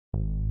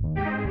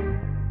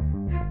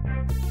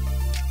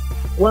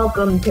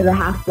Welcome to the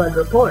Half-Blood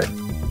Report,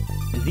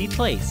 the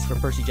place for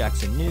Percy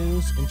Jackson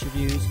news,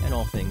 interviews, and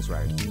all things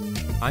right.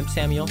 I'm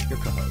Samuel, your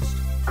co-host.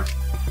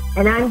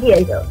 and I'm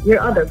Diego,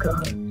 your other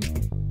co-host.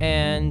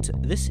 And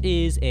this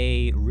is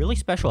a really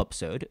special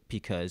episode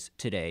because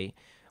today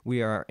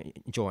we are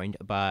joined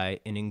by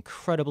an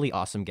incredibly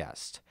awesome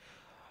guest.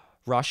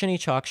 Roshani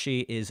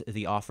Chokshi is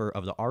the author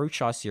of the Aru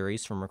Shah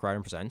series from Rick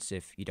Riordan Presents,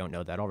 if you don't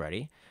know that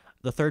already.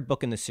 The third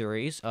book in the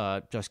series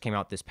just came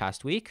out this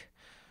past week.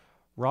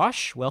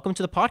 Rosh, welcome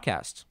to the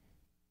podcast.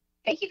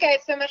 Thank you guys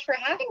so much for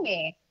having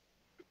me.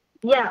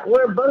 Yeah,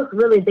 we're both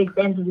really big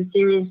fans of the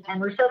series, and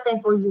we're so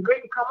thankful you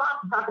agreed to come on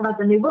and talk about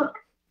the new book.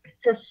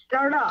 To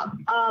start off,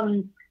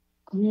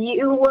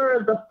 you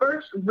were the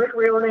first Rick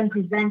Riordan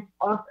Presents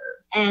author,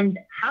 and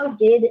how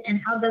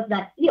does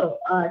that feel,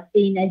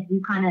 seeing as you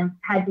kind of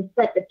had to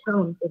set the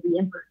tone for the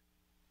imprint?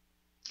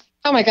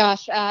 Oh my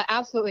gosh,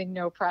 absolutely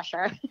no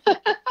pressure.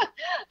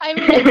 I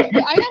mean,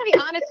 I gotta be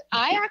honest,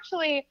 I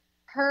actually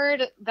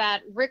heard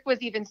that Rick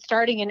was even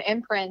starting an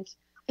imprint.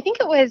 I think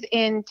it was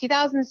in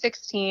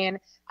 2016,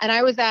 and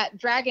I was at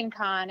Dragon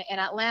Con in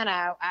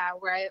Atlanta,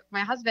 where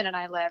my husband and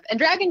I live. And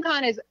Dragon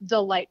Con is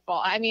delightful.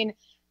 I mean,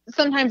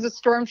 sometimes the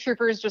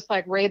stormtroopers just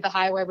like raid the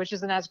highway, which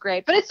isn't as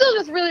great, but it's still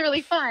just really,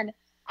 really fun.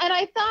 And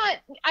I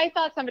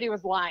thought somebody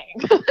was lying.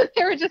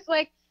 They were just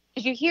like,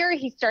 did you hear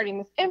he's starting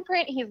this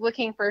imprint? He's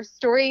looking for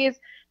stories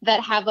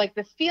that have like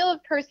the feel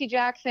of Percy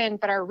Jackson,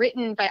 but are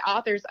written by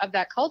authors of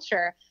that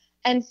culture.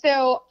 And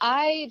so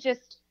I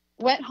just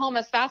went home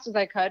as fast as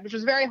I could, which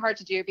was very hard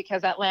to do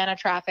because Atlanta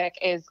traffic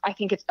is, I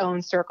think, its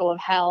own circle of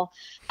hell.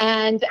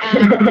 And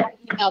I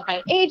emailed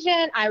my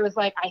agent. I was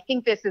like, I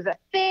think this is a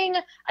thing.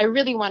 I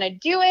really want to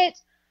do it.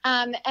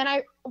 And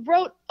I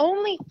wrote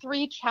only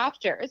 3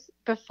 chapters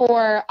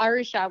before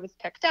Aru Shah was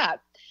picked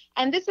up.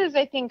 And this is,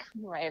 I think,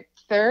 my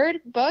 3rd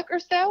book or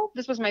so.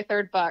 This was my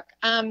 3rd book.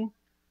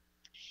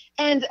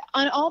 And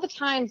on all the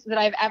times that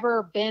I've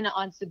ever been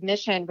on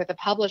submission with a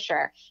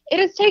publisher, it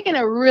has taken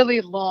a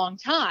really long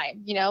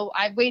time. You know,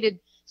 I've waited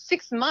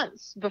 6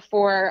 months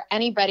before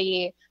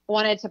anybody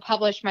wanted to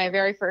publish my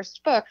very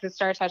first book, The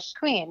Star-Touched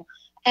Queen.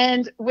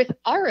 And with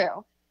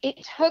Aru,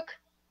 it took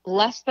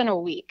less than a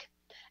week.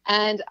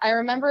 And I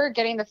remember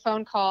getting the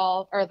phone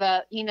call or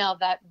the email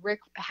that Rick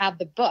had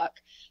the book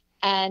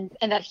and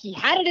that he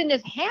had it in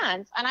his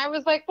hands. And I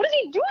was like, what is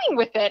he doing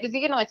with it? Is he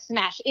going to like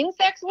smash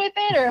insects with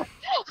it? Or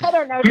I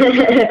don't know,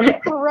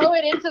 just throw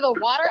it into the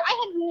water?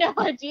 I had no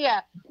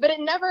idea. But it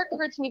never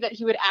occurred to me that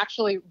he would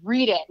actually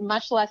read it,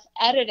 much less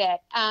edit it.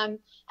 And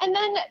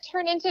then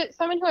turn into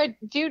someone who I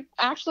do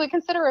actually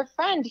consider a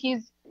friend.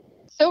 He's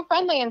so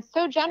friendly and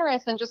so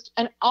generous and just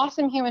an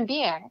awesome human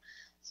being.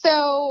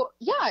 So,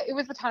 yeah, it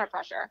was a ton of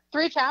pressure.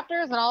 3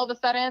 chapters, and all of a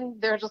sudden,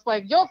 they're just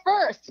like, you're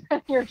first.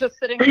 And you're just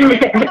sitting there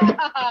like,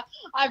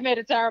 I've made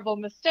a terrible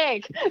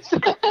mistake.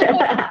 But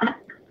I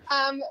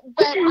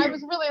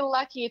was really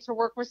lucky to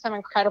work with some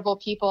incredible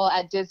people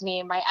at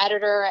Disney. My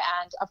editor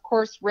and, of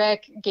course,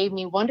 Rick gave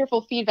me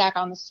wonderful feedback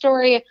on the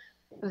story.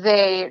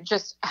 They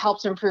just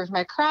helped improve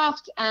my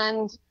craft.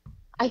 And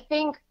I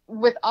think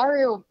with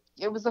Aru,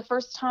 it was the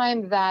first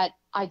time that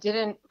I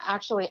didn't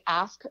actually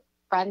ask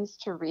friends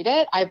to read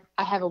it. I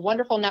have a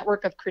wonderful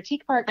network of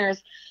critique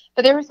partners,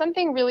 but there was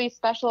something really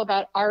special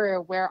about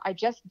Aru where I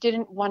just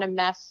didn't want to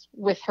mess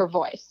with her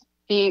voice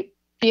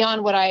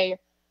beyond what I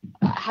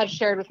had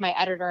shared with my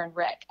editor and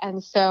Rick.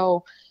 And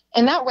so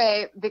in that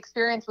way, the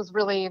experience was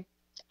really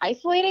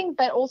isolating,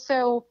 but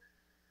also,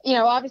 you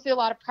know, obviously a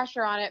lot of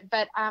pressure on it,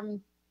 but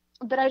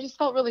I just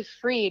felt really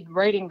freed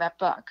writing that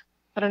book.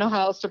 I don't know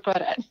how else to put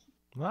it.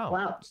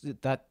 Wow.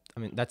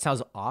 That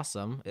sounds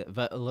awesome,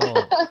 but a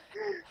little,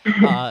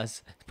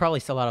 probably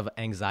still a lot of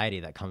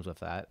anxiety that comes with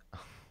that.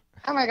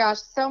 Oh my gosh,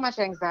 so much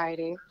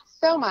anxiety,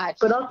 so much.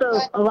 But also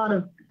a lot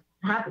of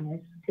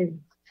happiness, too.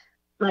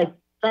 Like,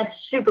 that's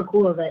super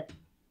cool that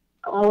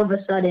all of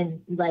a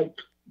sudden, like,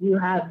 you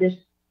have this,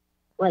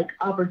 like,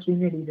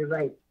 opportunity to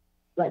write,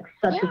 like,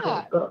 such a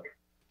great book.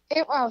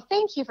 Well,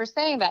 thank you for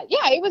saying that.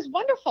 Yeah, it was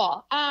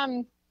wonderful.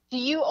 Do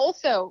you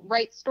also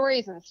write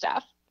stories and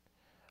stuff?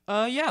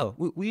 Yeah,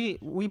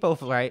 we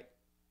both write.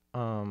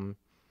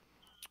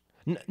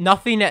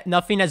 Nothing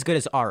as good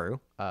as Aru.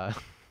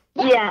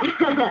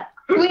 Yeah.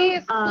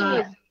 Please,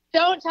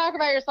 don't talk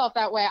about yourself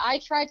that way. I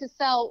tried to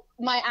sell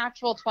my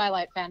actual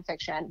Twilight fan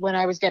fiction when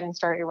I was getting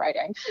started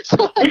writing.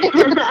 So,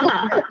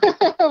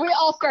 we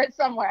all start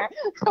somewhere.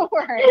 Don't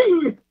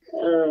worry.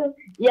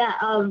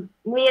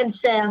 Me and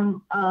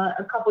Sam,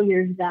 a couple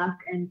years back,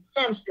 and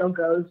Sam still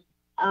goes.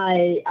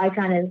 I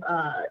kind of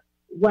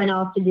went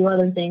off to do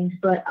other things,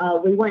 but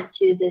we went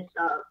to this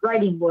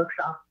writing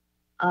workshop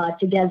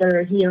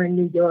together here in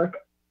New York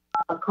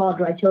called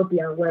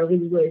Rytopia, where we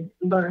would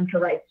learn to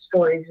write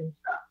stories and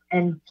stuff,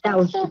 and that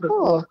was super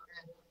cool.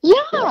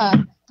 Yeah,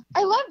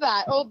 I love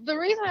that. Well, the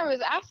reason I was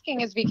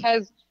asking is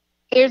because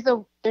there's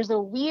a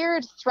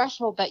weird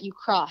threshold that you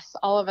cross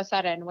all of a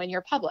sudden when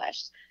you're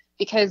published,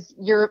 because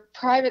your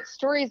private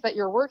stories that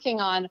you're working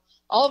on,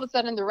 all of a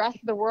sudden the rest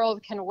of the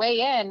world can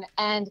weigh in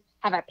and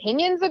have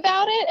opinions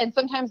about it. And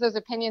sometimes those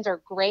opinions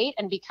are great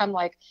and become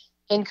like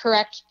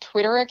incorrect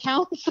Twitter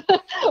accounts,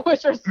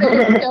 which are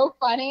so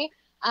funny.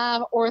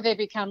 Or they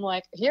become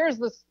like, here's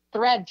this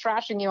thread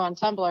trashing you on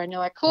Tumblr, and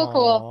you're like, cool,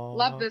 Aww.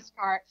 love this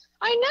part.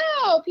 I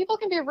know people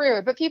can be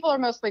rude, but people are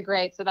mostly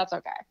great, so that's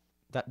okay.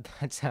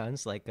 That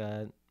sounds like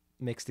a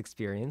mixed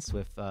experience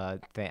with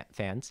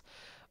fans.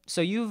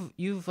 So you've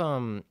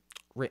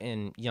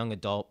written young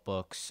adult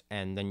books,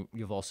 and then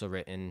you've also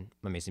written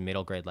amazing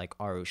middle grade like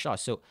Aru Shah.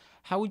 So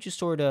how would you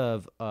sort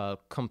of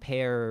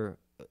compare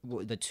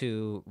the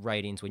two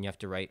writings when you have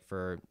to write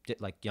for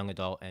like young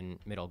adult and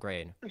middle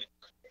grade?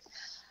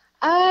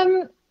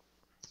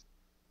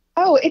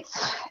 Oh,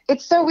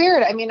 it's so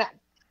weird. I mean,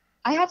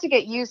 I had to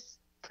get used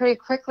pretty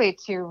quickly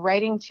to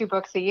writing 2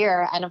 books a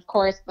year. And of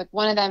course, like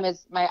one of them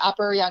is my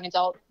upper young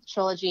adult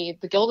trilogy,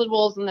 The Gilded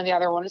Wolves, and then the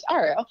other one is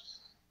Aru.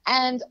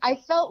 And I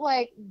felt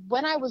like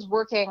when I was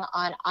working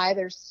on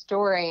either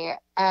story,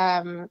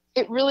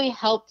 it really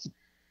helped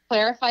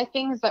clarify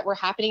things that were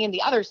happening in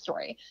the other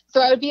story. So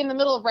I would be in the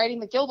middle of writing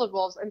The Gilded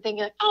Wolves and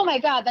thinking, like, oh my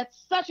God,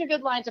 that's such a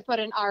good line to put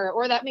in Aru,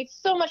 or that makes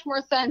so much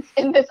more sense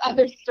in this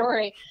other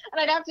story. And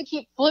I'd have to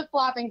keep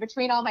flip-flopping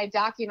between all my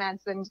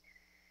documents, and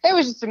it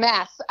was just a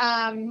mess.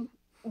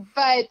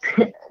 But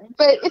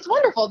it's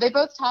wonderful. They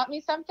both taught me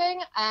something.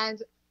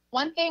 And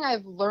one thing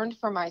I've learned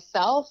for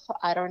myself,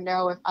 I don't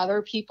know if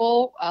other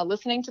people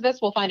listening to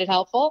this will find it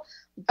helpful,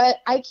 but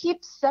I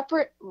keep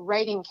separate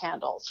writing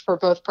candles for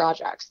both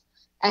projects.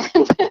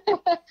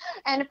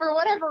 And for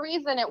whatever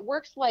reason, it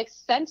works like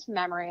scent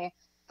memory,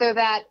 so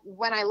that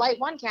when I light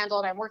one candle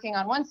and I'm working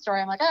on one story,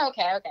 I'm like, oh,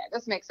 okay,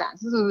 this makes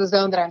sense. This is the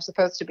zone that I'm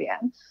supposed to be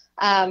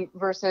in,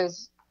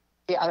 versus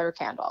the other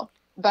candle.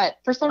 But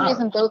for some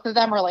reason, both of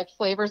them are like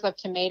flavors of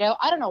tomato.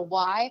 I don't know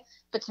why,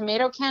 but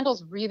tomato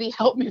candles really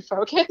help me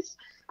focus.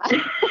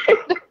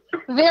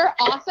 They're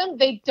awesome.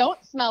 They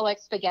don't smell like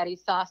spaghetti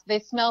sauce. They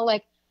smell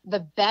like the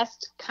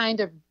best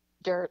kind of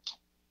dirt.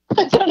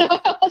 I don't know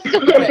how else to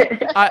put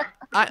it.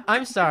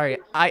 I'm sorry.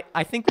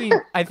 I think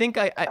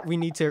we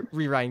need to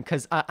rewind,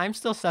 because I'm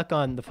still stuck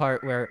on the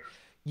part where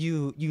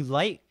you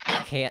light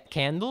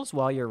candles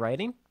while you're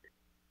writing.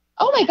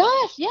 Oh my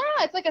gosh,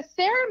 yeah, it's like a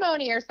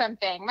ceremony or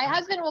something. My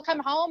husband will come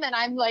home and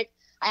I'm like,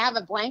 I have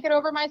a blanket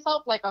over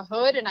myself like a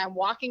hood, and I'm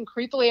walking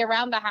creepily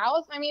around the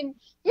house. I mean,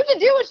 you can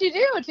do what you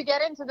do to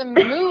get into the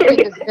mood and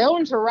the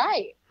zone to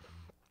write.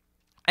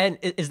 And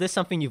is this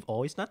something you've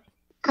always done?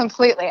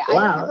 Completely. Wow.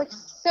 I have like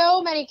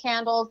so many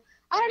candles.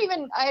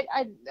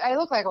 I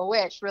look like a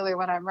witch really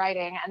when I'm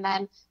writing. And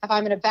then if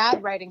I'm in a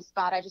bad writing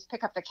spot, I just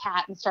pick up the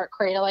cat and start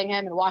cradling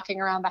him and walking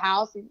around the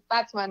house. And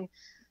that's when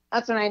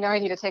I know I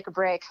need to take a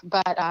break.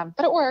 But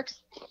it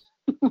works.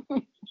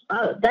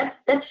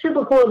 That's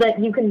super cool that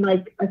you can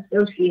like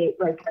associate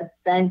like a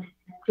scent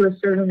to a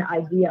certain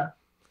idea.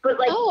 But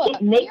like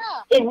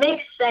it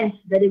makes sense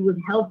that it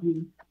would help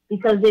you,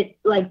 because it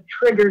like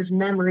triggers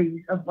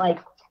memories of like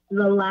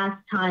the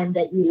last time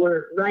that you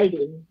were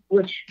writing,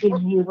 which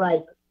gives you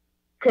like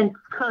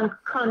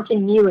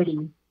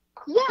continuity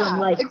from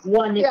like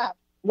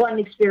one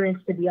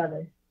experience to the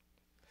other.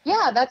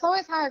 Yeah, that's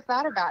always how I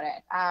thought about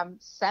it.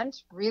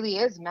 Scent really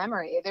is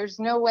memory. There's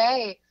no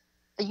way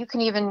that you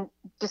can even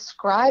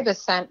describe a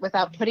scent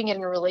without putting it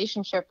in a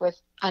relationship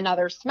with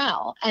another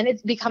smell, and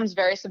it becomes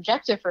very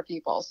subjective for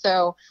people.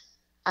 So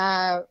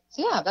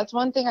yeah, that's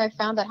one thing I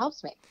found that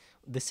helps me.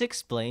 This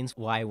explains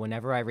why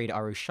whenever I read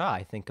Aru Shah,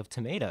 I think of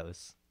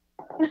tomatoes.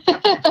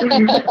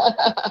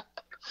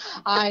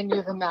 I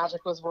knew the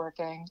magic was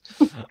working.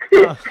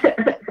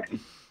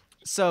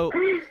 So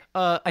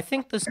I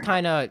think this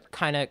kind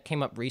of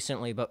came up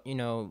recently, but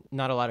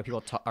not a lot of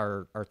people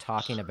are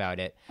talking about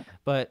it.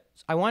 But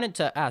I wanted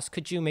to ask,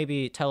 could you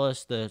maybe tell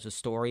us the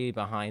story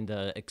behind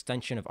the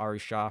extension of Aru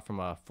Shah from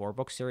a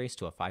 4-book series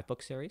to a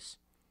 5-book series?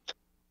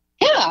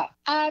 Yeah.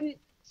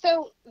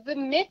 So the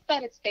myth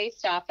that it's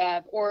based off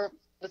of, or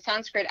the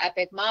Sanskrit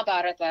epic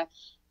Mahabharata,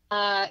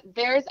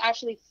 there's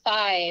actually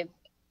 5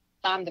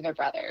 Pandava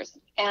brothers.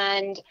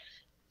 And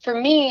for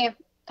me,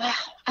 I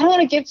don't want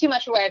to give too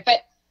much away,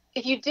 but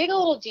if you dig a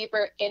little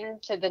deeper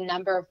into the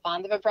number of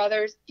Pandava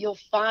brothers, you'll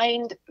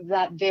find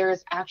that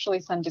there's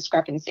actually some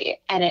discrepancy,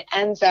 and it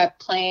ends up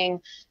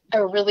playing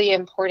a really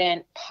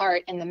important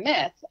part in the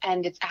myth.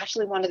 And it's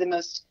actually one of the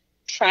most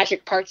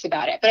tragic parts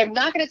about it. But I'm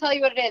not going to tell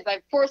you what it is.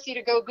 I force you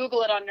to go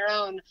Google it on your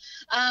own.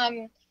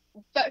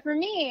 But for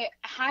me,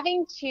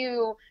 having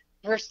to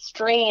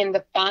restrain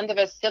the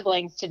Pandava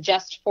siblings to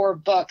just 4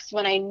 books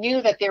when I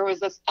knew that there was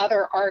this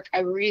other arc I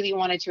really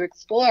wanted to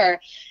explore,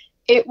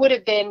 it would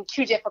have been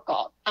too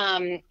difficult.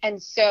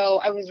 And so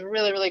I was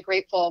really, really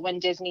grateful when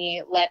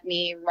Disney let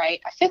me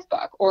write a 5th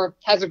book, or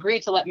has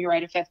agreed to let me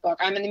write a 5th book.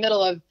 I'm in the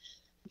middle of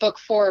book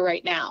 4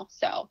 right now,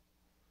 so.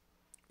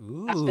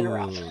 Ooh, that's been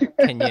rough.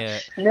 Can you?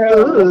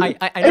 No.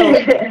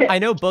 I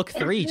know book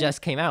 3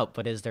 just came out,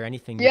 but is there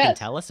anything you can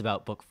tell us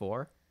about book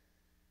 4?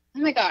 Oh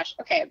my gosh.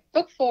 Okay.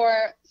 Book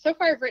 4. So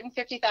far I've written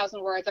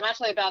 50,000 words. I'm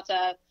actually about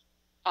to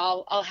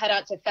I'll head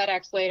out to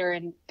FedEx later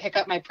and pick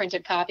up my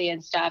printed copy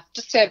and stuff.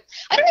 I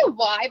don't know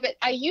why, but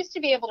I used to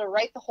be able to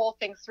write the whole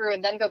thing through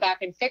and then go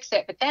back and fix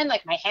it. But then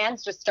like my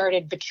hands just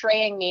started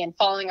betraying me and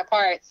falling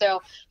apart.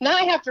 So now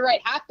I have to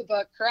write half the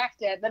book, correct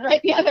it, then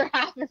write the other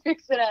half and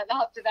fix it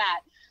after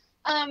that.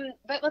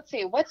 But let's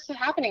see, what's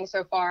happening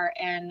so far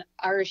in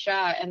Aru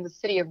Shah and the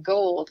City of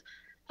Gold?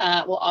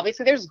 Well,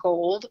 obviously there's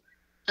gold.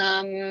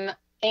 And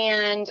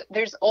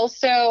there's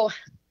also,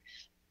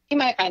 you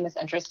might find this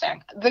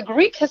interesting. The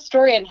Greek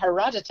historian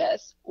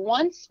Herodotus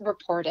once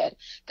reported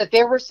that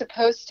there were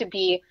supposed to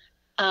be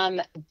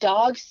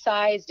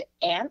dog-sized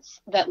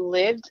ants that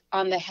lived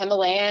on the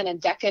Himalayan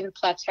and Deccan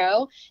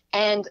plateau.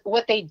 And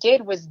what they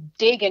did was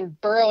dig and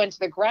burrow into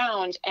the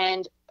ground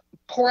and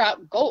pour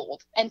out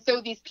gold. And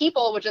so these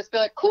people would just be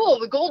like, cool,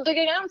 the gold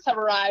digging ants have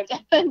arrived,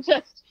 and then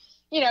just,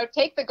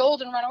 take the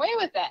gold and run away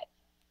with it.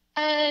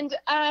 And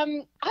I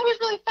was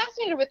really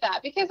fascinated with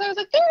that because I was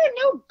like, there are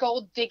no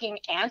gold digging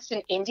ants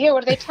in India.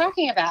 What are they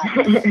talking about?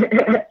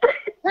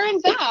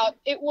 Turns out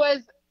it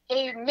was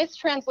a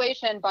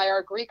mistranslation by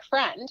our Greek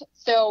friend.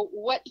 So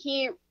what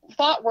he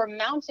thought were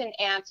mountain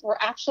ants were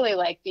actually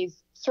like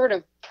these sort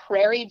of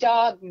prairie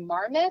dog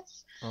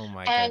marmots. Oh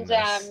my and,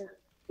 goodness.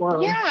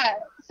 Yeah.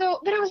 So,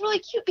 but it was really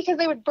cute because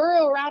they would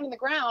burrow around in the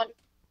ground.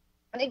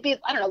 And they'd be,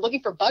 I don't know, looking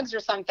for bugs or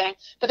something,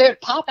 but they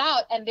would pop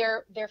out and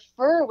their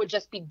fur would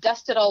just be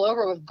dusted all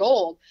over with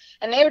gold.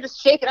 And they would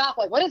just shake it off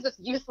like, what is this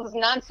useless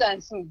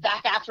nonsense? And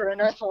back after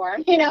an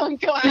earthworm, and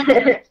go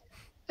after it.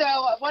 So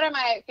one of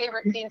my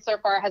favorite scenes so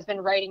far has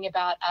been writing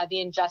about the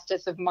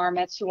injustice of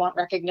marmots who want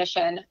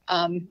recognition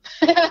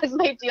as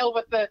they deal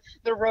with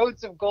the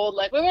roads of gold.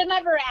 Like, we were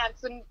never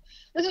ants, and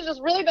this is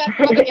just really bad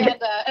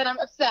propaganda, and I'm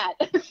upset.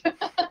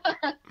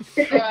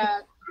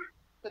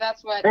 So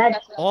that's what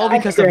all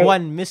because of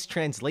one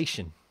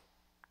mistranslation.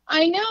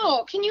 I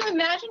know. Can you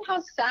imagine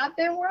how sad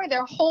they were?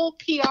 Their whole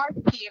PR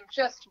team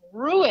just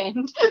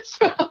ruined.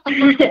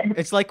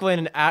 It's like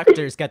when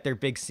actors get their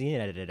big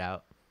scene edited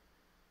out.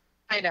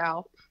 I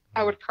know.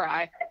 I would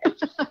cry.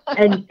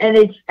 and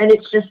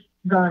it's just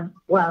gone.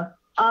 Wow.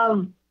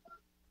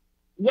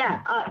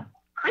 Yeah.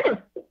 Kind of.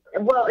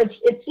 Well,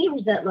 it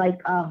seems that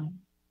like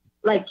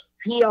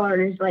PR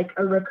is like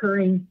a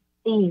recurring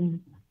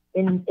theme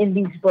in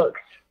these books.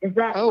 Is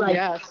that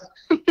yes.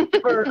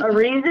 for a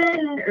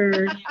reason,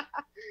 or?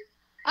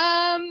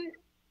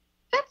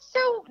 That's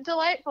so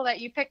delightful that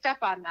you picked up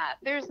on that.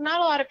 There's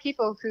not a lot of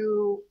people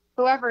who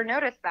ever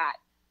notice that.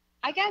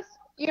 I guess,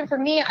 for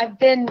me, I've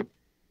been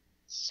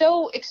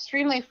so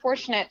extremely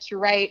fortunate to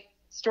write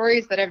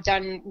stories that have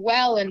done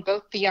well in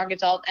both the young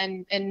adult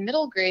and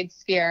middle grade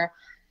sphere.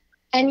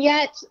 And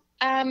yet,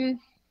 I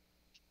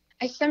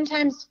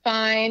sometimes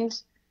find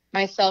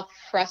myself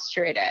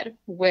frustrated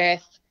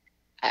with,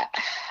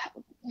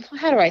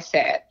 how do I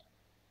say it?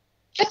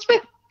 Just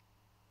with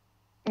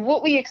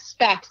what we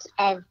expect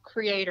of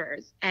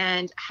creators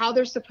and how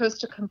they're supposed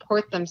to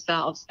comport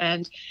themselves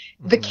and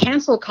the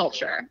cancel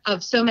culture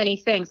of so many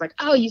things. Like,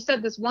 oh, you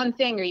said this one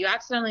thing, or you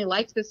accidentally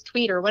liked this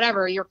tweet or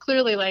whatever. You're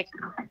clearly I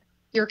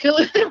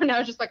don't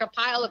know, just like a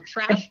pile of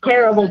trash. A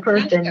terrible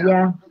person,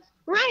 yeah.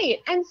 Right.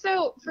 And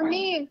so for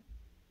me,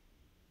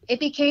 it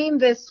became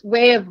this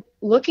way of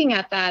looking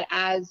at that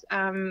as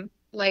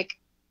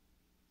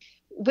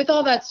with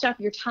all that stuff,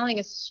 you're telling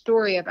a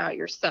story about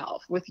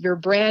yourself with your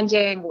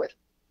branding, with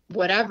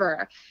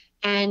whatever,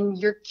 and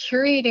you're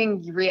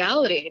curating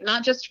reality,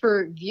 not just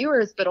for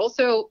viewers, but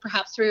also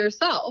perhaps for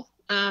yourself.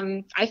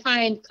 I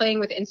find playing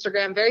with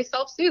Instagram very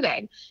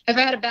self-soothing. If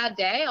I had a bad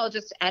day, I'll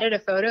just edit a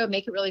photo,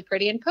 make it really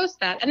pretty, and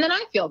post that, and then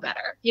I feel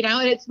better,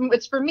 and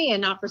it's for me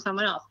and not for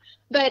someone else.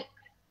 But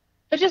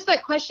just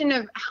that question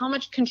of how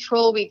much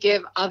control we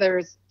give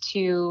others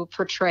to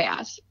portray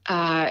us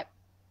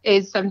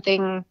is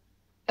something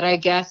that I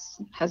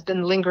guess has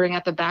been lingering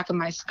at the back of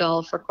my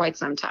skull for quite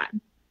some time.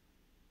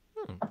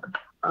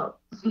 Oh,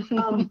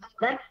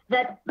 that's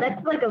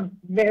like a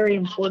very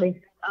important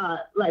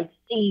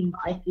theme,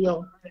 I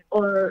feel,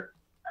 or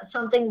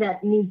something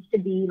that needs to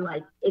be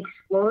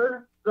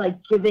explored,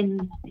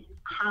 given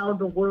how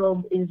the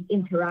world is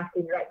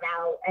interacting right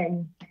now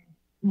and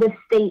the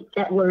state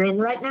that we're in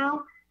right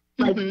now.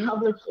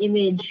 Public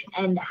image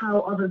and how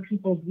other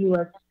people view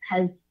us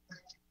has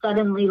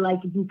suddenly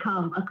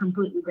become a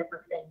completely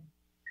different thing.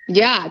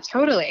 Yeah,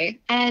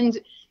 totally. And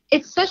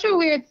it's such a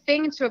weird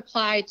thing to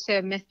apply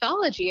to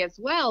mythology as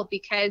well,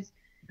 because,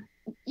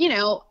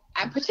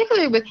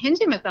 particularly with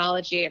Hindu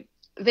mythology,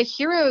 the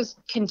heroes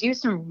can do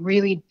some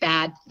really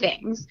bad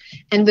things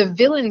and the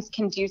villains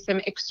can do some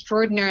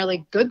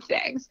extraordinarily good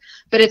things.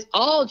 But it's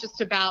all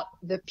just about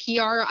the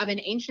PR of an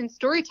ancient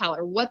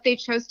storyteller, what they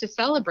chose to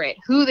celebrate,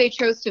 who they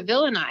chose to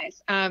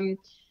villainize. And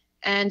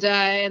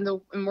in the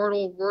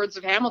immortal words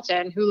of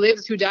Hamilton, who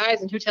lives, who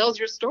dies, and who tells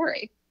your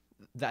story.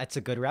 That's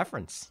a good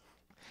reference.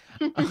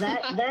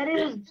 that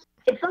is,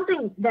 it's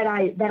something that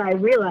I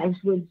realized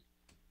was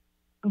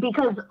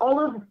because all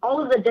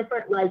of the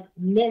different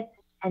myths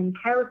and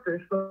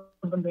characters from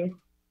the myths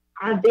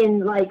have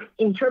been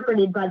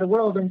interpreted by the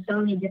world in so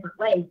many different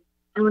ways.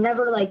 And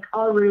whenever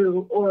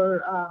Aru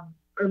or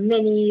or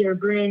Minnie or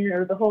Bryn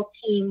or the whole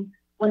team,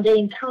 when they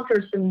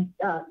encounter some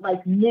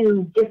like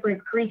new,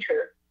 different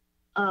creature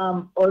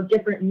or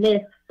different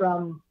myth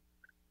from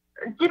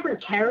a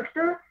different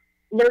character,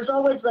 there's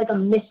always like a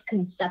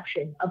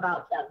misconception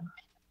about them.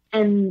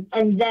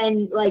 And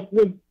then like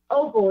with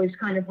Opal is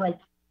kind of like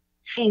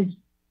she's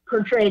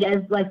portrayed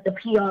as like the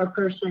PR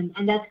person,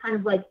 and that's kind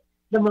of like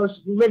the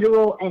most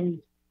literal and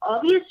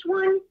obvious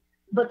one,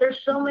 but there's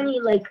so many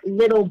like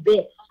little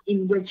bits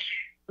in which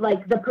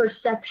like the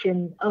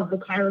perception of the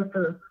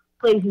character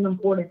plays an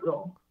important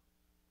role.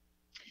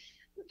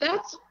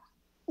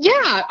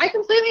 Yeah, I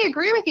completely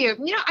agree with you.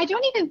 You know, I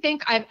don't even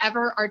think I've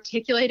ever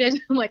articulated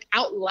like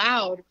out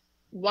loud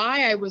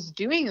why I was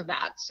doing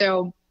that.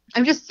 So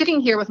I'm just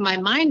sitting here with my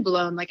mind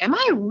blown. Like, am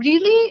I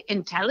really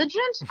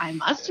intelligent? I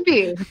must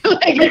be.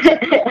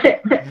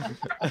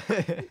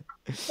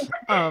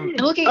 I'm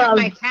looking at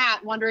my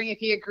cat, wondering if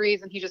he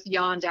agrees, and he just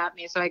yawned at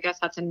me. So I guess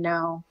that's a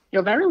no.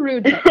 You're very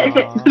rude.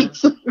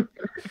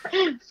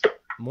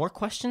 More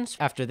questions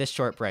after this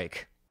short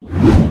break.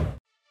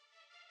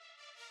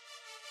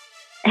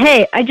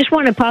 Hey, I just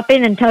want to pop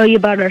in and tell you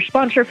about our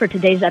sponsor for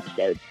today's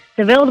episode.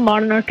 The Veiled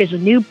Monarch is a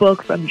new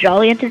book from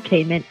Jolly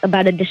Entertainment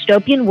about a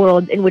dystopian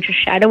world in which a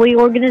shadowy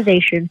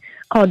organization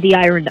called the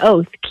Iron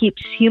Oath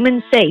keeps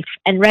humans safe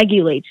and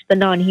regulates the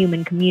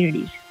non-human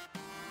communities.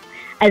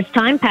 As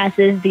time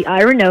passes, the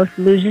Iron Oath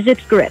loses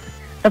its grip.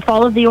 The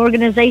fall of the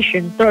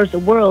organization throws the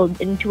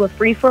world into a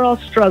free-for-all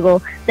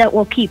struggle that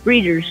will keep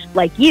readers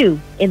like you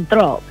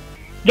enthralled.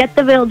 Get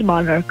The Veiled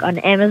Monarch on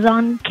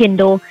Amazon,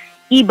 Kindle,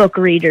 ebook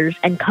readers,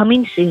 and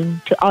coming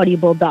soon to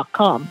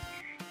audible.com.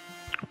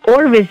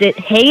 Or visit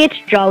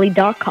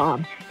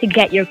heyitsjolly.com to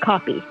get your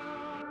copy.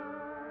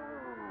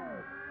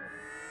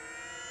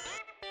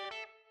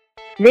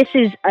 This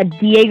is a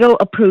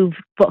Diego-approved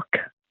book.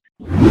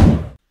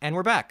 And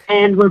we're back.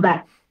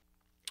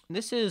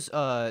 This is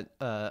a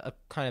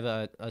kind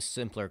of a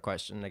simpler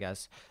question, I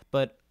guess.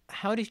 But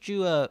how did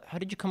you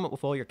come up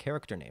with all your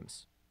character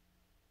names?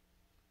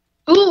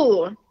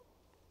 Ooh, oh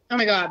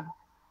my God.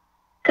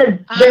 Because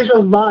there's a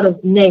lot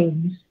of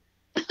names.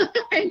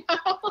 I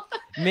know.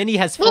 Minnie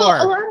has 4.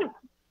 Well,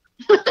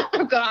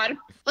 oh God.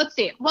 Let's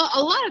see. Well,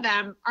 a lot of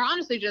them are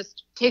honestly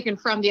just taken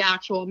from the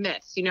actual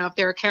myths. You know, if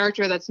they're a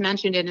character that's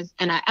mentioned in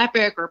an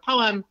epic or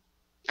poem,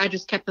 I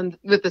just kept them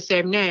with the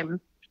same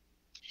name.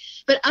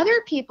 But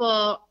other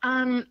people,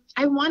 I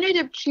wanted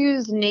to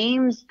choose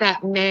names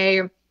that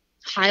may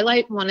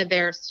highlight one of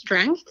their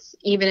strengths,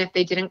 even if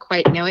they didn't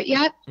quite know it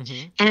yet.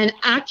 Mm-hmm. And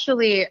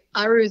actually,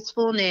 Aru's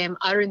full name,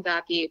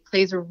 Arundhati,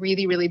 plays a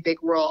really, really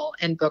big role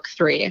in book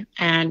 3.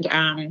 And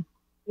I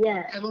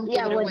won't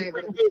give it away,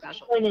 but it's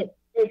special.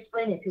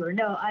 Explain it to her.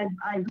 No,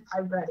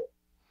 I've read it.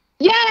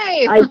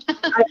 Yay! I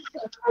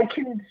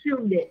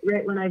consumed it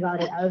right when I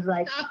got it. I was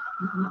like,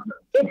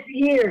 it's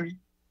here.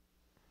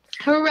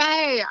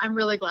 Hooray! I'm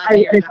really glad to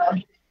hear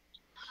that.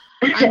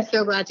 I'm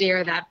so glad to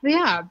hear that. But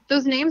yeah,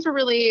 those names were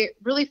really,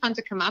 really fun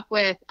to come up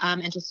with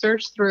and to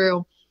search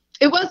through.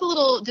 It was a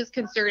little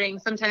disconcerting.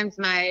 Sometimes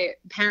my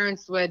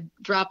parents would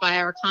drop by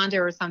our condo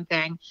or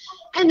something,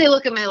 and they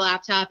look at my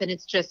laptop, and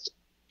it's just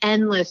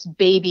endless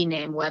baby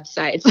name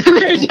websites.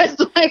 They're just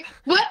like,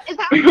 what is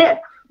happening?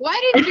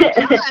 Why didn't you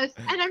tell us?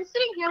 And I'm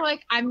sitting here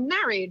like, I'm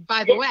married,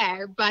 by the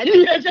way, but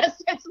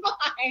it's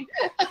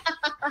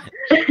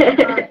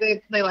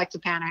fine. They like to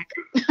panic.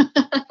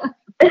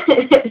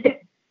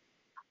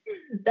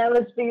 That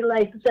must be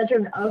like such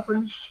an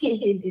awkward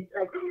scene. It's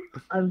like,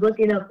 I'm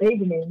looking up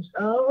baby names.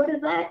 Oh, what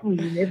does that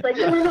mean? It's like,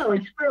 no,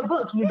 it's for a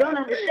book. You don't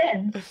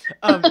understand.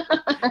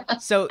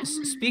 So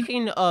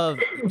speaking of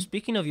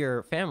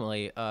your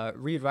family,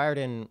 Rick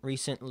Riordan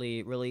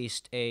recently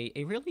released a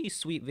really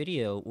sweet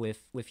video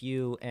with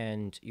you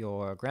and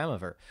your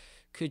grandmother.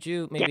 Could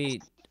you maybe...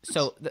 Yes.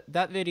 So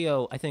that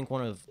video, I think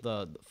one of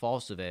the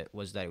faults of it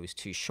was that it was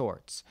too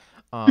short.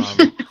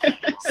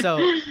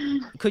 So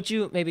could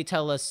you maybe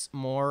tell us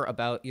more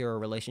about your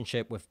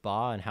relationship with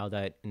Ba and how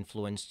that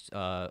influenced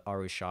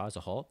Aru Shah as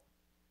a whole?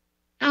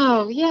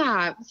 Oh,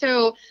 yeah.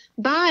 So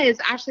Ba is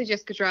actually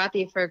just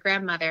Gujarati for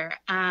grandmother.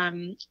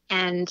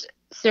 And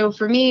so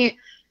for me,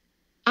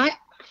 I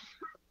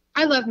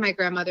love my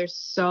grandmother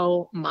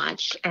so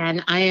much,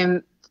 and I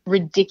am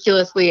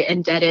ridiculously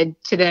indebted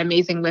to the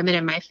amazing women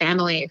in my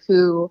family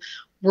who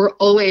were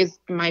always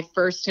my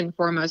first and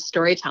foremost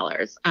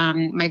storytellers.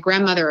 My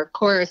grandmother, of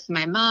course,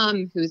 my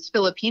mom, who's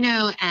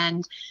Filipino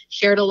and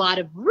shared a lot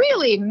of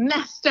really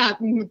messed up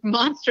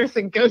monsters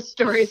and ghost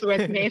stories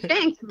with me.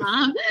 Thanks,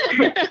 Mom.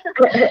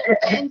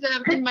 and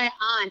my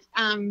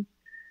aunt.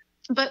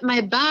 But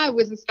my ba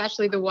was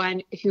especially the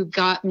one who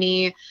got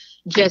me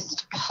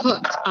just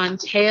hooked on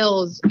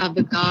tales of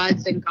the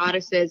gods and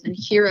goddesses and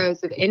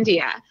heroes of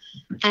India.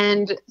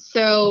 And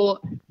so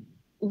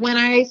when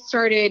I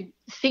started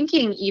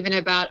thinking even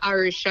about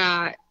Aru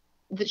Shah,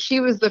 that she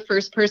was the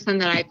first person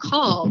that I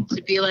called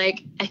to be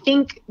like, I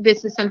think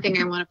this is something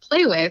I want to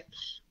play with.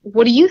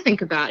 What do you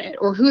think about it?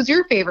 Or who's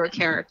your favorite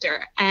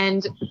character?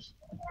 And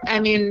I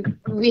mean,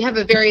 we have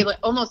a very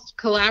almost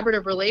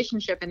collaborative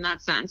relationship in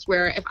that sense,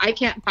 where if I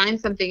can't find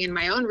something in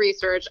my own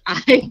research,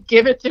 I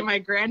give it to my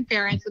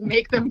grandparents and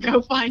make them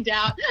go find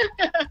out.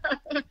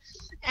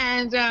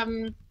 And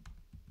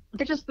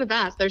they're just the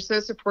best. They're so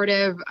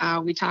supportive.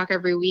 We talk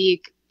every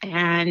week,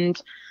 and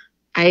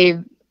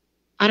I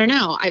don't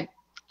know.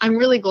 I'm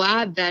really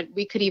glad that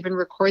we could even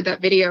record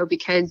that video,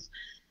 because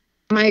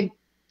my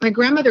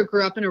grandmother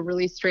grew up in a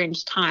really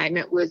strange time.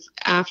 It was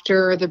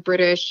after the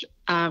British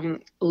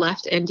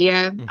left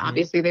India. Mm-hmm.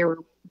 Obviously, they were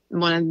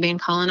one of the main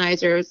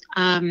colonizers.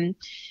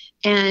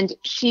 And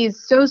she's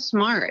so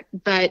smart,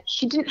 but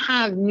she didn't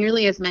have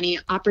nearly as many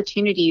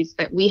opportunities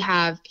that we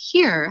have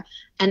here,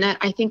 and that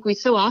I think we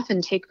so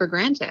often take for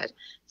granted.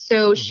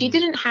 So she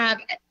didn't have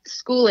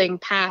schooling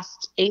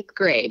past 8th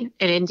grade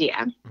in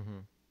India. Mm-hmm.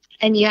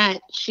 And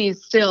yet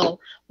she's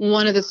still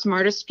one of the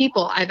smartest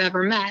people I've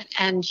ever met.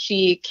 And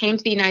she came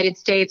to the United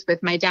States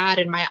with my dad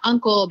and my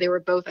uncle. They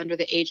were both under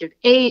the age of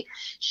 8.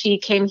 She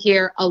came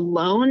here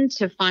alone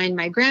to find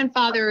my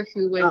grandfather,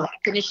 who was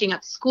finishing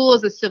up school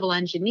as a civil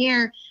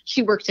engineer.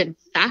 She worked in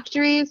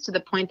factories to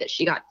the point that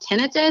she got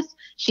tinnitus.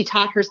 She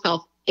taught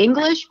herself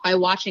English by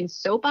watching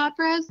soap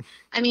operas.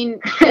 I mean,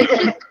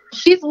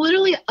 she's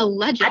literally a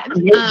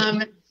legend.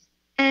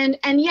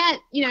 And yet,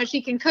 you know,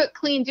 she can cook,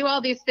 clean, do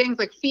all these things,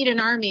 like feed an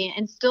army,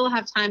 and still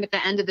have time at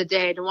the end of the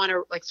day to want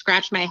to like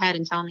scratch my head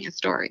and tell me a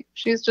story.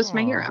 She's just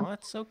my hero.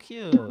 That's so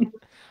cute.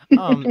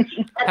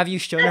 Have you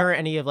shown her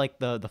any of like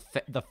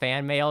the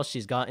fan mail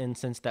she's gotten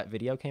since that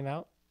video came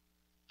out?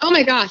 Oh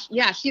my gosh,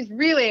 yeah, she's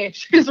really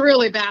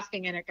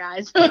basking in it,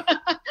 guys. I'm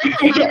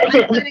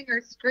sending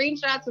her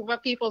screenshots of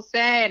what people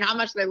say and how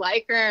much they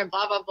like her and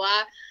blah blah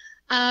blah.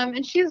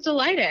 And she's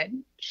delighted.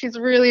 She's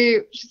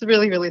really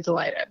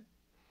delighted.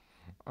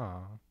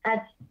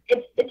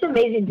 It's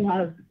amazing to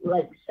have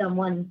like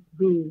someone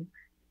who,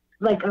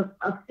 like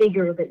a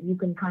figure that you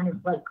can kind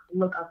of like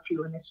look up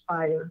to and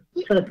aspire.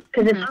 So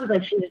because it sounds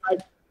like she's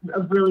like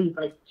a really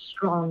like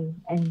strong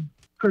and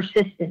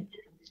persistent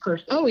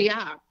person. Oh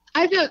yeah,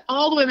 I feel like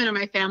all the women in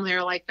my family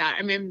are like that.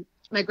 I mean,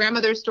 my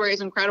grandmother's story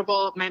is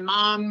incredible. My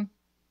mom,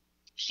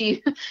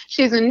 she's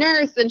a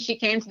nurse, and she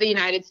came to the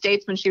United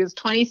States when she was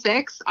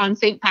 26 on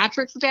St.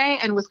 Patrick's Day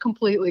and was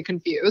completely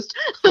confused.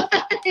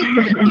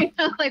 You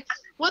know, like,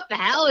 what the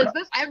hell is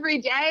this every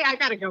day? I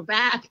gotta go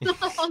back.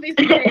 All these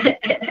things.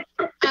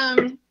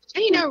 And,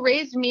 you know,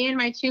 raised me and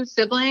my 2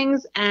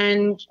 siblings,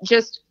 and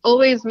just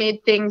always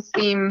made things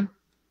seem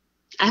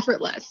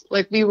effortless.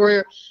 Like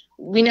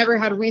we never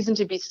had reason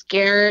to be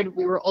scared.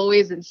 We were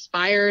always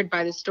inspired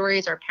by the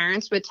stories our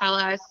parents would tell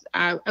us.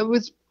 I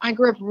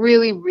grew up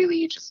really,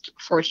 really just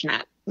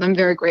fortunate. I'm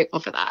very grateful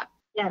for that.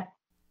 Yeah,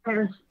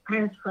 parents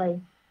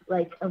play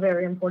like a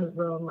very important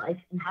role in life,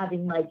 and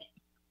having like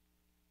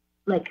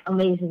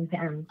amazing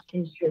parents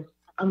is just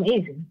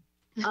amazing.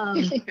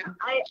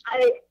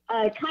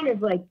 I kind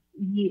of like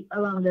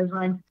along those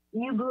lines.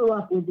 You grew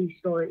up with these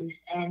stories,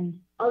 and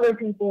other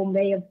people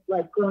may have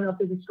like grown up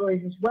with the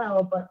stories as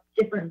well, but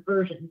different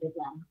versions of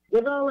them.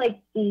 With all like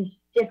these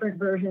different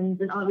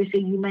versions, and obviously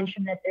you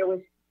mentioned that there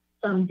was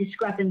some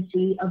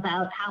discrepancy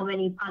about how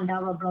many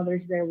Pandava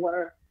brothers there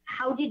were.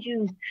 How did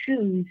you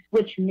choose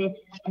which myths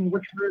and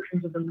which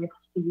versions of the myths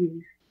to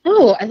use?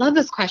 Oh, I love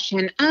this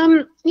question.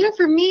 You know,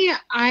 for me,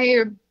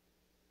 I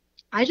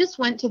just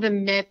went to the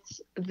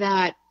myths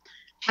that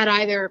had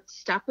either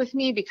stuck with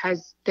me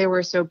because they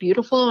were so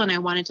beautiful and I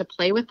wanted to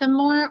play with them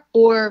more,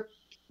 or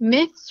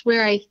myths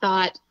where I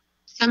thought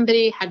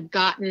somebody had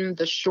gotten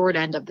the short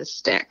end of the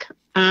stick.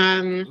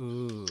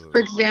 For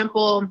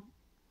example,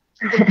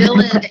 the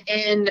villain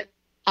in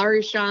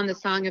Aru Shah and the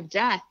Song of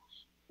Death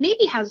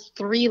maybe has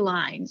 3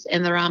 lines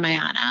in the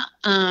Ramayana.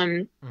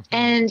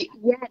 And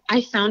yet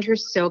I found her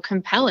so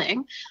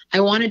compelling.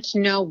 I wanted to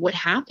know what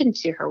happened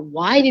to her.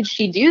 Why did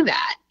she do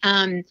that?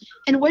 And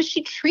was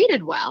she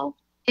treated well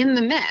in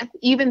the myth,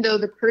 even though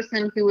the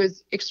person who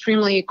was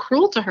extremely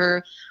cruel to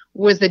her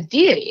was a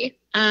deity?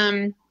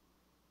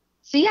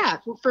 So yeah,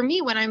 for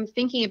me, when I'm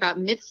thinking about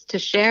myths to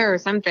share or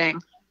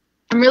something,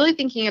 I'm really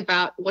thinking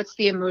about what's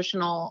the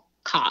emotional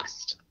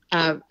cost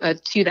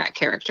to that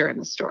character in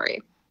the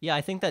story. Yeah,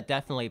 I think that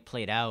definitely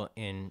played out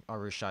in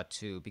Aru Shah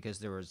too, because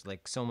there was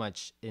like so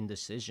much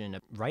indecision,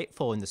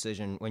 rightful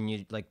indecision, when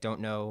you like don't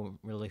know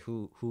really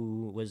who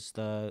was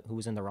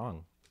in the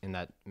wrong in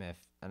that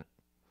myth.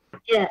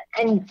 Yeah,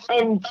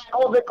 and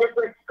all the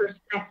different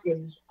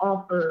perspectives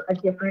offer a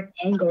different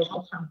angle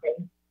of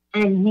something,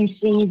 and you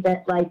see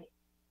that like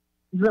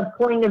the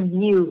point of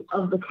view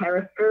of the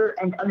character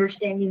and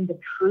understanding the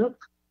truth,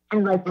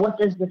 and like what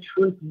does the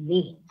truth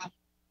mean?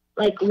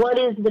 Like, what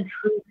is the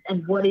truth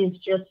and what is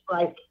just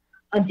like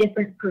a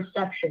different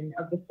perception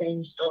of the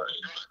same story?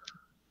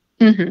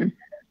 Mm-hmm.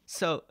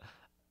 So,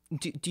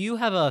 do you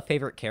have a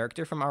favorite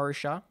character from Aru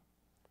Shah?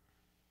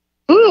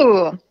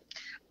 Ooh,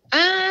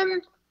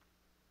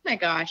 my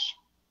gosh,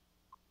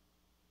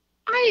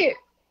 I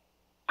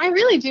I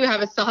really do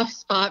have a soft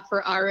spot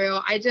for Aru.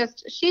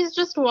 She's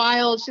just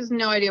wild. She has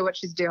no idea what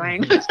she's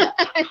doing.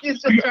 She's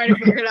just trying to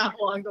figure it out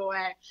along the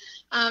way.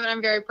 And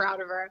I'm very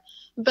proud of her.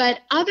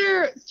 But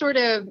other sort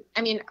of,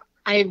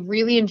 I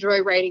really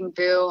enjoy writing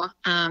Boo.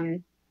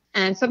 And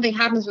something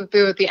happens with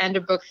Boo at the end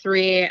of book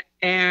 3.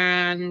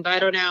 And I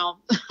don't know.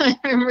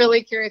 I'm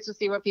really curious to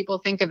see what people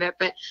think of it.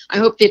 But I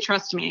hope they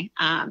trust me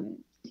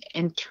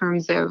in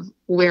terms of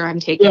where I'm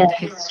taking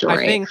his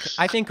story.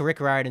 I think Rick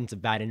Riordan's a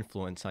bad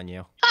influence on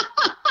you.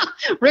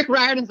 Rick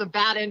Riordan's a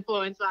bad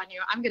influence on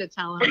you. I'm going to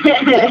tell him.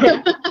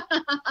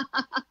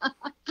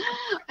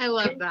 I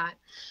love that.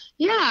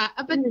 Yeah,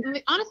 but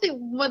honestly,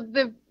 what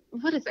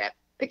is it?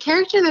 The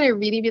character that I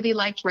really, really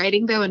liked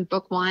writing, though, in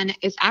book 1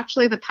 is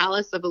actually the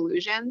Palace of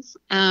Illusions.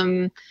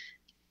 When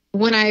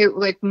I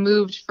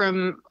moved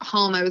from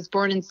home, I was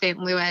born in St.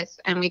 Louis,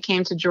 and we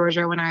came to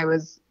Georgia when I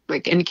was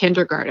in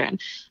kindergarten.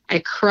 I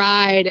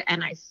cried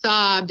and I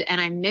sobbed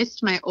and I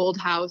missed my old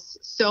house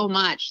so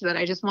much that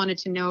I just wanted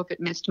to know if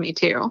it missed me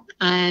too.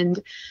 And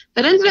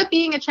that ended up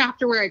being a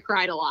chapter where I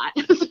cried a lot.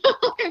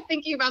 I'm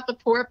thinking about the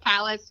poor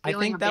palace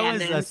feeling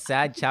abandoned. That was a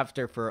sad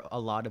chapter for a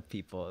lot of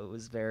people. It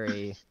was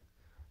very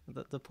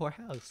the poor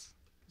house.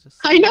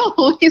 I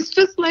know. He's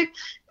just like,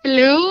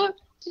 hello,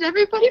 did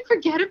everybody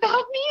forget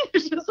about me?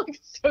 It's just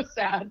so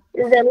sad.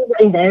 Is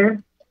anybody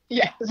there?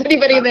 Yeah, is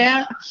anybody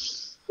there?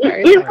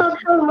 You felt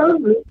so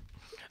lonely.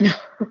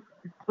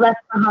 Left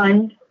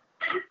behind.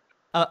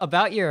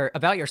 About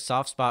your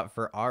soft spot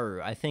for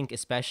Aru, I think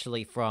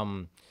especially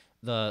from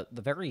the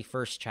very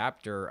first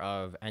chapter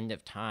of End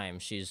of Time,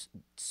 she's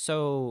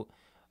so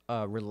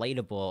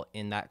relatable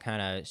in that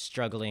kind of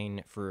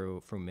struggling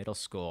through middle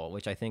school,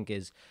 which I think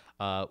is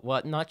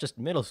what not just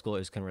middle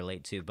schoolers can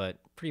relate to, but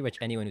pretty much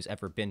anyone who's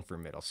ever been through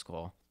middle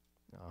school.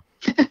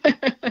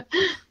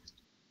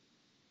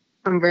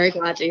 I'm very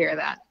glad to hear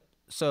that.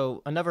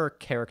 So another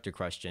character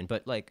question,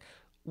 but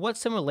what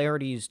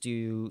similarities do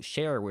you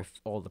share with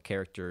all the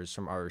characters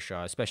from Aru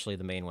Shah, especially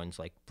the main ones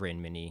like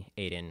Bryn, Minnie,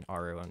 Aiden,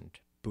 Aru, and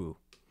Boo?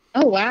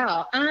 Oh,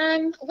 wow.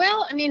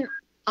 Well,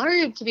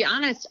 Aru, to be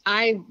honest,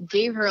 I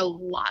gave her a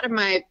lot of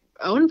my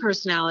own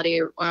personality,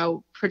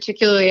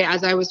 particularly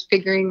as I was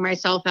figuring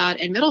myself out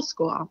in middle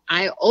school.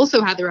 I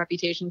also had the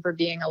reputation for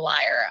being a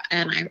liar,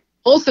 and I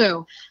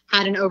also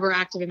had an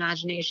overactive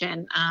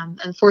imagination.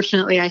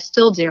 Unfortunately, I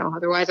still do.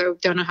 Otherwise, I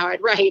don't know how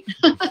I'd write.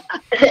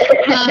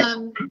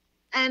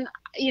 And,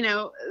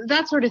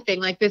 that sort of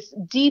thing, this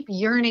deep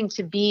yearning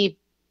to be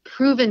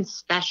proven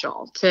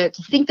special, to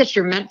think that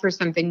you're meant for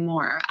something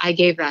more. I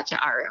gave that to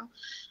Aru.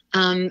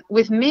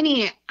 With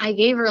Minnie, I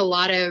gave her a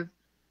lot of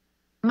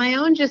my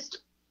own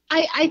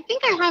I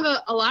think I have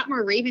a lot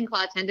more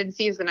Ravenclaw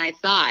tendencies than I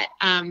thought.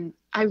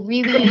 I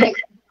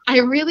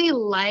really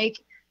like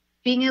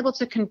being able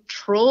to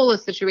control a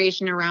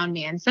situation around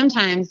me. And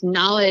sometimes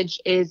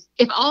knowledge is,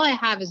 if all I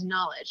have is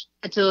knowledge,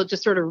 to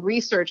just sort of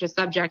research a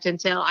subject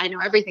until I know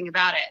everything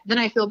about it, then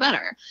I feel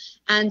better.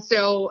 And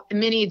so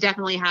Minnie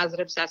definitely has an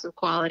obsessive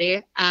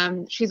quality.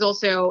 She's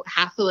also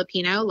half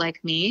Filipino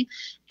like me.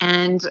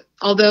 And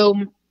although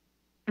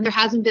there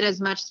hasn't been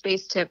as much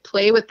space to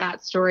play with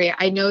that story,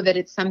 I know that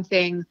it's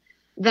something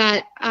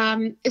that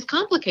is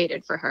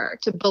complicated for her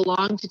to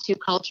belong to two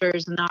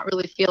cultures and not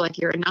really feel like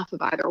you're enough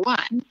of either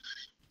one.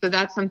 So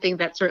that's something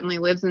that certainly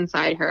lives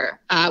inside her.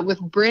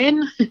 With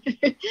Bryn,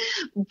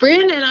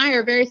 Bryn and I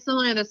are very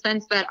similar in the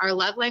sense that our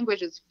love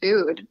language is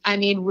food.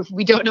 If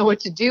we don't know what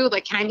to do,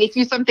 can I make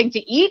you something to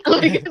eat?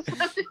 Something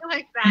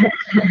like that.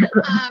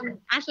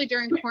 Actually,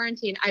 during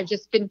quarantine, I've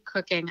just been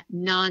cooking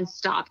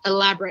nonstop.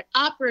 Elaborate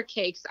opera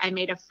cakes. I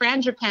made a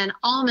frangipane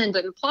almond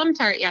and plum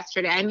tart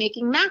yesterday. I'm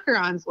making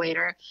macarons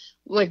later.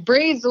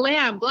 Braised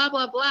lamb, blah,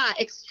 blah, blah,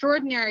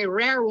 extraordinary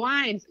rare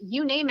wines,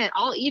 you name it,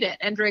 I'll eat it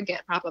and drink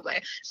it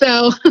probably.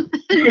 So, so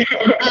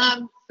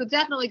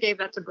definitely gave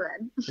that to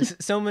Bryn.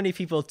 So many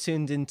people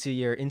tuned into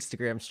your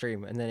Instagram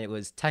stream, and then it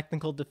was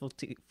technical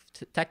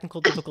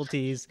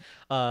difficulties,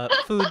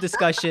 food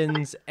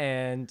discussions,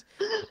 and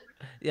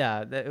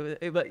yeah,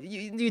 but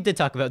you did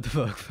talk about the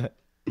book, but.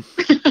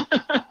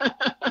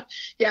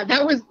 Yeah,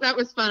 that was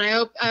fun. I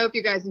hope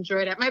you guys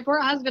enjoyed it. My poor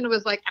husband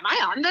was like, "Am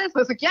I on this?" I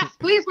was like, "Yes,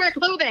 please wear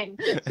clothing."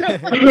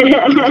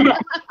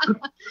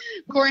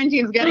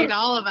 Quarantine's getting to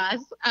all of us.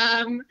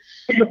 And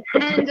for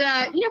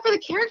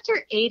the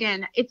character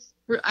Aiden,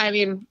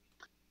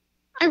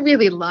 I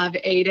really love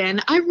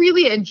Aiden. I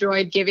really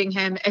enjoyed giving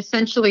him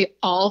essentially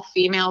all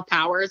female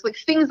powers,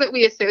 things that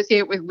we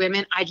associate with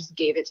women. I just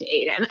gave it to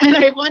Aiden, and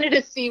I wanted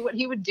to see what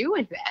he would do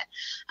with it.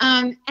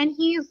 And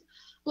he's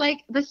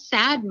the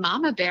sad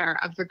mama bear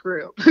of the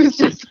group who's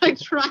just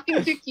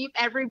trying to keep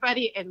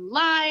everybody in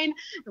line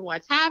and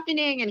what's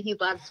happening. And he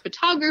loves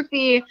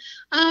photography.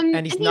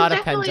 And he's not a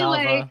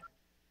Pandava.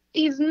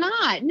 He's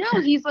not. No,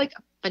 he's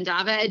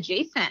Pandava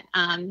adjacent.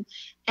 And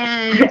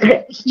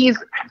he's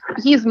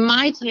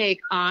my take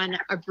on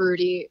a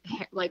broody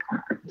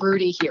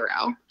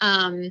hero.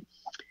 And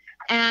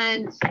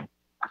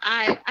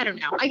I don't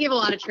know. I give a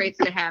lot of traits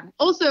to him.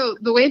 Also,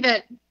 the way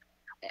that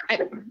I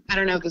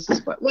don't know if this is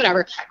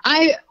whatever.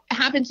 I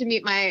happened to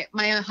meet my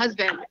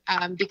husband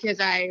because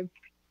I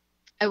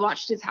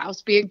watched his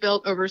house being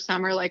built over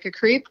summer like a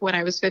creep when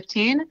I was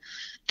 15.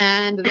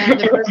 And then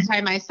the first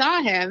time I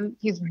saw him,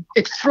 he's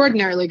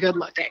extraordinarily good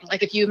looking.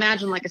 Like if you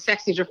imagine like a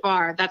sexy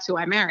Jafar, that's who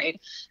I married.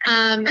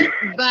 But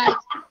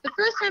the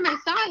first time I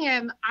saw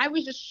him, I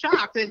was just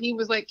shocked that he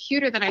was like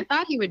cuter than I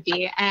thought he would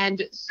be.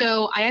 And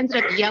so I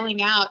ended up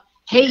yelling out,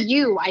 "Hey,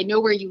 you, I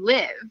know where you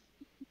live."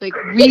 Like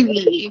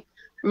really,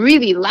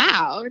 really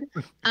loud.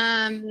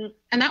 And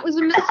that was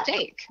a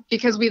mistake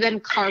because we then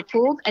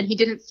carpooled and he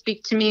didn't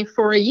speak to me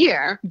for a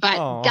year, but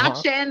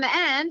gotcha in the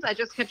end. I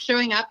just kept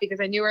showing up because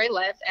I knew where he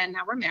lived and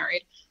now we're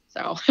married.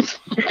 So.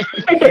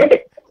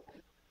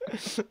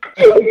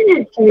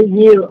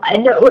 You, I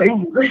know where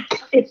you live.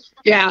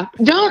 Yeah.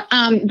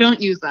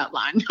 Don't use that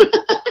line.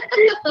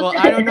 Well,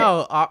 I don't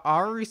know.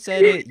 Aru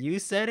said it. You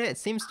said it. It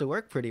seems to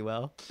work pretty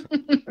well.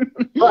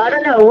 Well, I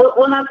don't know.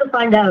 We'll have to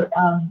find out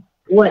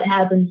what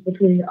happens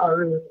between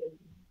Aru.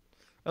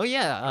 Oh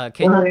yeah.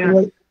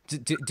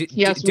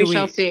 Yes, we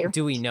shall see.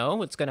 Do we know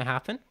what's going to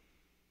happen?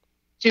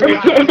 Do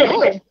I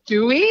know?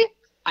 Do we?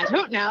 I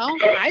don't know.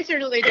 I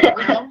certainly don't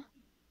know.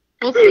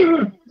 We'll see.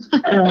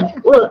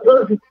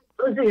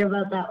 We'll see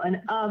about that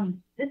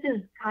one. This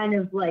is kind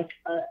of like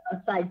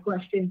a side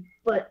question,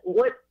 but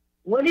what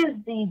is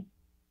the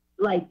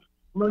like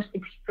most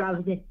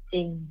extravagant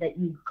thing that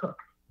you've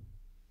cooked?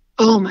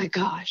 Oh my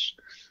gosh,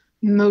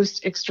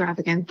 most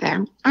extravagant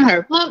thing. Okay,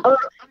 well,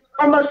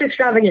 or most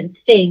extravagant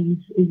things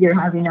if you're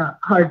having a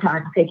hard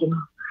time picking.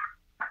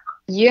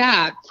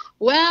 Yeah,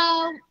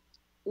 well,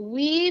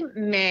 we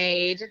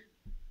made.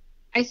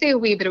 I say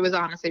we, but it was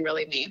honestly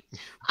really me.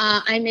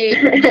 I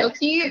made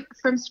gnocchi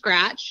from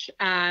scratch,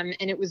 and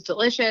it was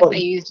delicious. I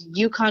used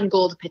Yukon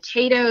Gold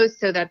potatoes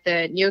so that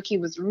the gnocchi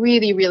was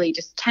really, really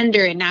just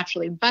tender and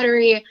naturally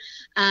buttery.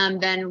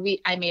 Then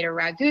I made a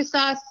ragu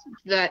sauce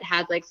that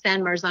had like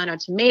San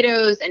Marzano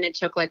tomatoes, and it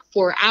took like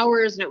 4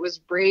 hours, and it was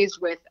braised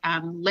with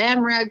lamb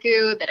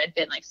ragu that had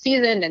been like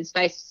seasoned and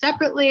spiced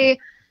separately.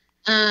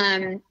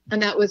 And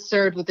that was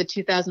served with the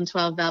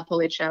 2012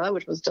 Valpolicella,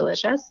 which was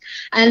delicious.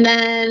 And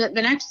then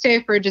the next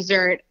day for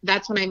dessert,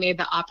 that's when I made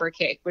the opera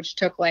cake, which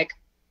took like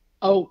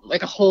a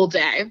whole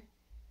day.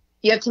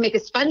 You have to make a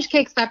sponge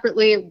cake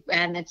separately,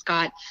 and it's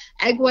got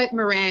egg white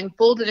meringue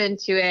folded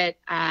into it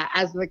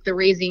as like the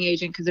raising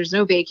agent because there's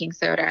no baking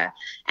soda.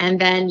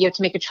 And then you have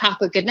to make a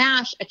chocolate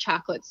ganache, a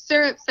chocolate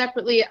syrup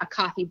separately, a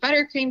coffee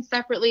buttercream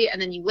separately, and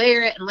then you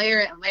layer it and layer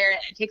it and layer it.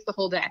 And it takes the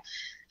whole day.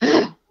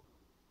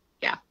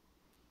 Yeah.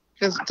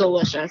 It was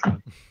delicious.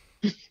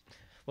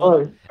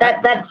 Well,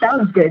 that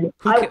sounds good.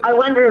 I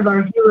wonder if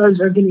our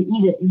heroes are going to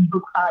eat it in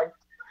book 5.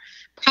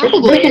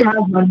 Probably. They should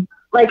have one.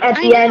 Like at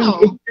the end,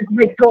 it's just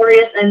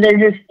victorious, and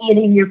they're just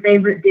eating your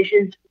favorite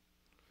dishes.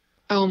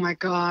 Oh my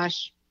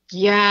gosh!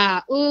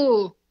 Yeah.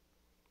 Ooh,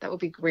 that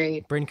would be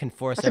great. Bryn can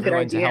force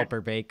everyone to help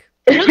her bake.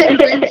 I don't think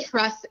Bryn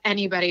trusts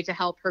anybody to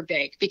help her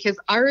bake because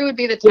Aru would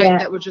be the type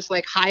that would just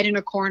like hide in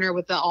a corner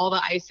with all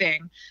the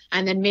icing,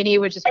 and then Minnie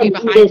would just be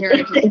behind her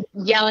just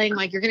yelling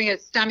like, "You're gonna get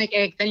a stomach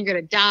ache, then you're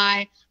gonna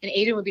die." And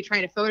Aiden would be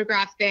trying to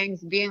photograph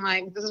things and being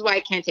like, "This is why I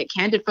can't take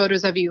candid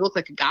photos of you. You look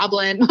like a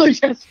goblin."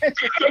 That'd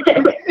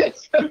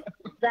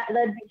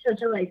be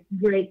such a like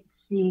great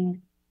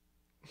scene,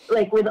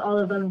 like with all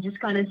of them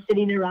just kind of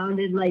sitting around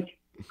and like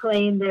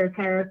playing their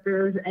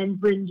characters, and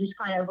Bryn just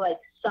kind of like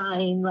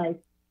sighing like,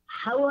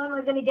 how am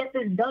I going to get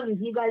this done if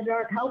you guys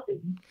aren't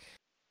helping?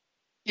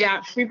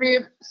 Yeah, she'd be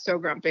so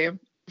grumpy.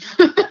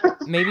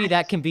 Maybe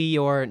that can be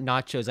your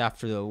nachos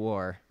after the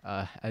war,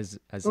 as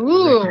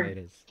Ooh. Rick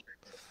is.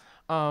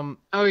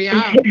 Oh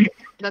yeah,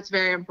 that's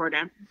very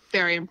important.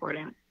 Very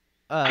important.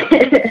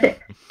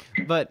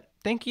 But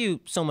thank you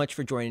so much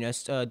for joining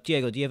us,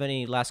 Diego. Do you have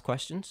any last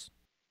questions?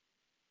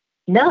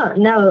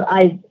 No.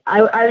 I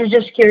was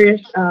just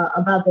curious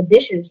about the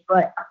dishes,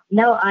 but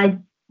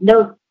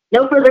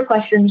no further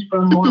questions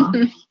from Moa.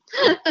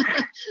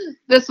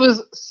 This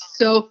was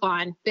so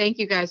fun. Thank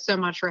you guys so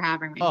much for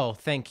having me. Oh,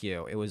 thank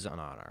you. It was an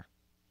honor.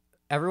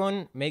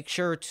 Everyone, make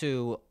sure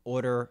to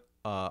order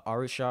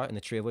Aru Shah and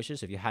the Tree of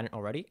Wishes if you hadn't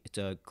already. It's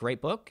a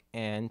great book,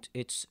 and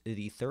it's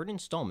the 3rd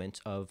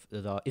installment of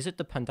is it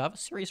the Pandava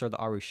series or the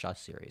Aru Shah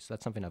series?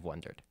 That's something I've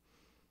wondered.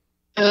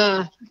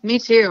 Me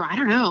too. I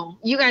don't know.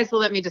 You guys will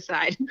let me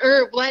decide.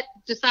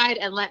 Decide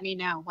and let me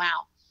know.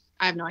 Wow.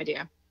 I have no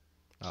idea.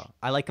 Oh,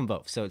 I like them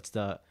both. So it's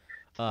the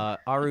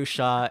Aru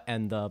Shah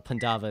and the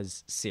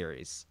Pandavas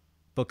series,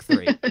 book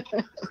 3.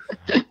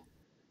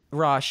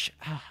 Rosh,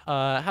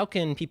 how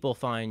can people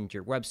find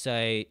your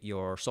website,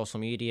 your social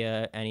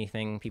media,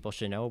 anything people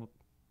should know?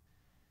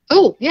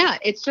 Oh, yeah.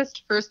 It's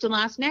just first and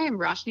last name,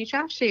 Roshani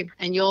Chokshi.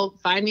 And you'll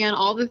find me on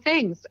all the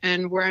things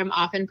and where I'm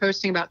often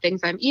posting about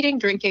things I'm eating,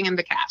 drinking, and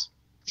the cat.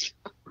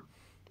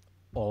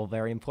 All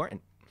very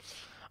important.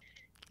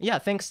 Yeah,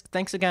 thanks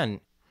again.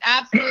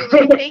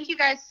 Absolutely. Thank you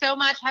guys so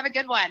much. Have a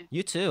good one.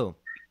 You too.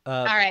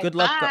 All right. Good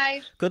luck.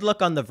 Bye. Good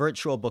luck on the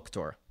virtual book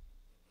tour.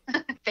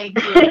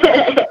 Thank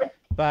you.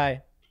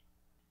 Bye.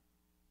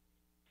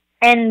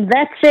 And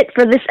that's it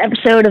for this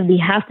episode of the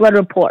Half-Blood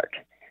Report.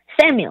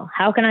 Samuel,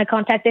 how can I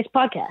contact this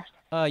podcast?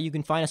 You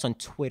can find us on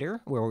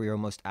Twitter, where we are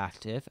most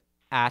active,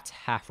 at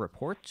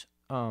HalfReport.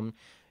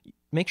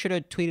 Make sure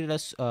to tweet at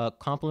us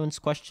compliments,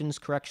 questions,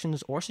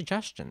 corrections, or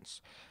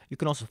suggestions. You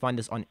can also find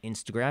us on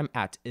Instagram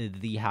at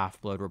The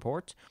Half-Blood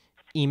Report.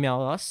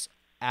 Email us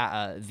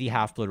at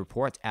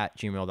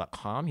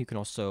thehalfbloodreport@gmail.com. You can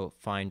also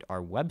find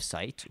our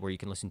website, where you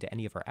can listen to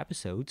any of our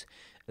episodes,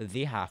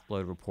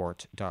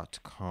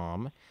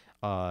 thehalfbloodreport.com.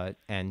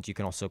 And you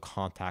can also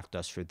contact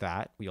us for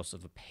that. We also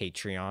have a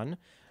Patreon,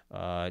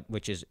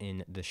 which is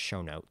in the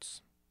show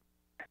notes.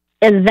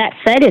 And that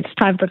said, it's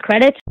time for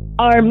credits.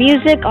 Our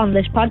music on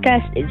this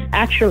podcast is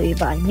actually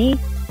by me.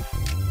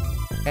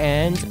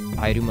 And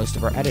I do most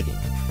of our editing.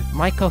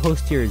 My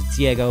co-host here is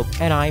Diego,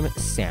 and I'm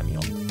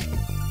Samuel.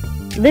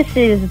 This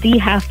is the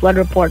Half-Blood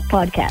Report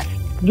podcast,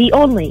 the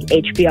only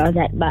HBR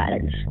that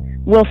matters.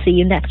 We'll see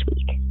you next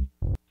week.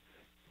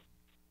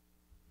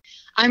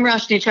 I'm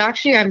Roshani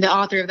Chokshi. I'm the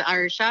author of the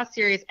Aru Shah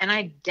series, and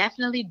I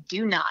definitely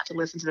do not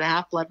listen to the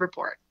Half-Blood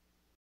Report.